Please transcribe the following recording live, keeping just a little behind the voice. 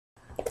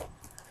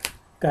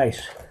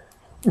Guys,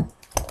 I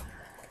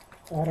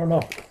don't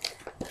know.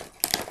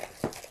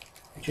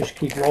 Just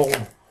keep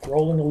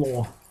rolling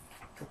along.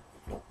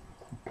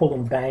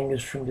 Pulling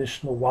bangers from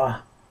this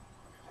Noir.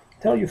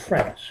 Tell your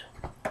friends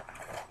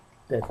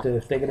that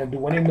if they're going to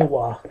do any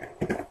Noir,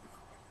 that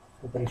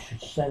they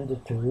should send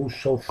it to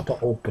Russo's to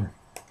open.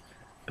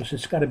 Because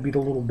it's got to be the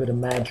little bit of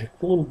magic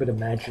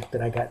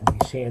that I got in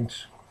these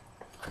hands.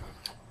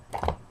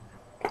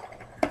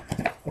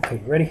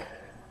 Okay, you ready?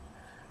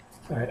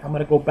 All right, I'm going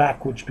to go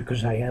backwards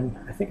because I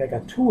think I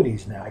got two of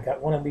these now. I got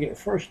one in the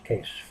first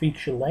case,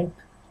 feature length,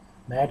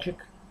 magic,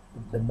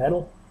 the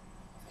metal.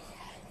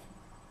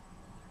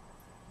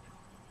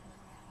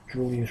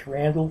 Julius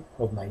Randle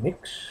of my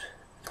Knicks.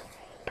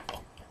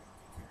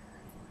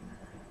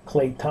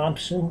 Klay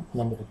Thompson,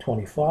 number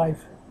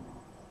 25.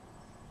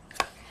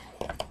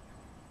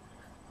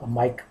 A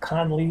Mike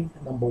Conley,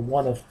 number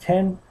 1 of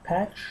 10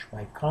 patch.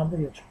 Mike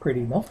Conley, that's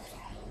pretty enough.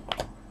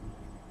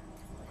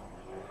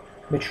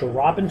 Mitchell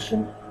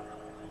Robinson,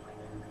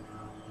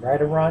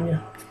 right around you.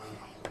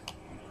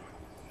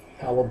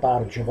 How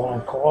about a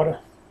Javon Carter?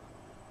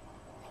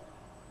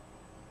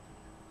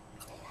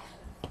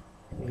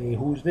 Hey,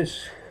 who's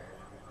this?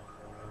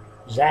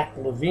 Zach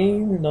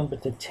LaVine, number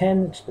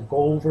 10. It's the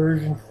gold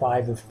version,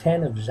 5 of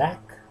 10 of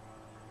Zach.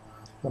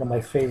 One of my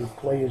favorite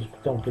players,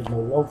 but don't get no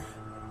love.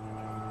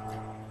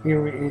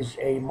 Here is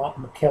a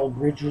Mikal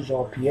Bridges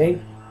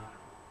RPA.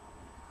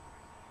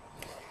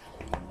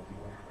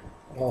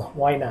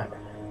 Why not?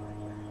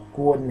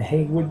 Gordon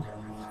Hayward,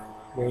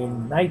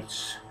 Wayne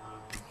Knights,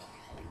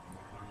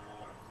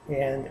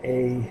 and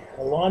a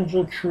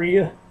Alonzo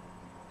Trier,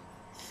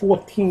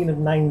 14 of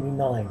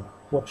 99.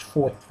 What's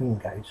 14,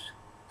 guys?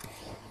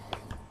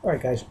 All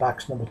right, guys,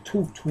 box number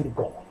 2, 2 to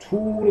go.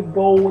 2 to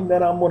go, and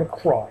then I'm going to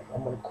cry.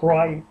 I'm going to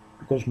cry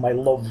because my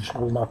loves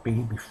will not be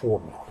before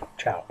me.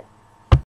 Ciao.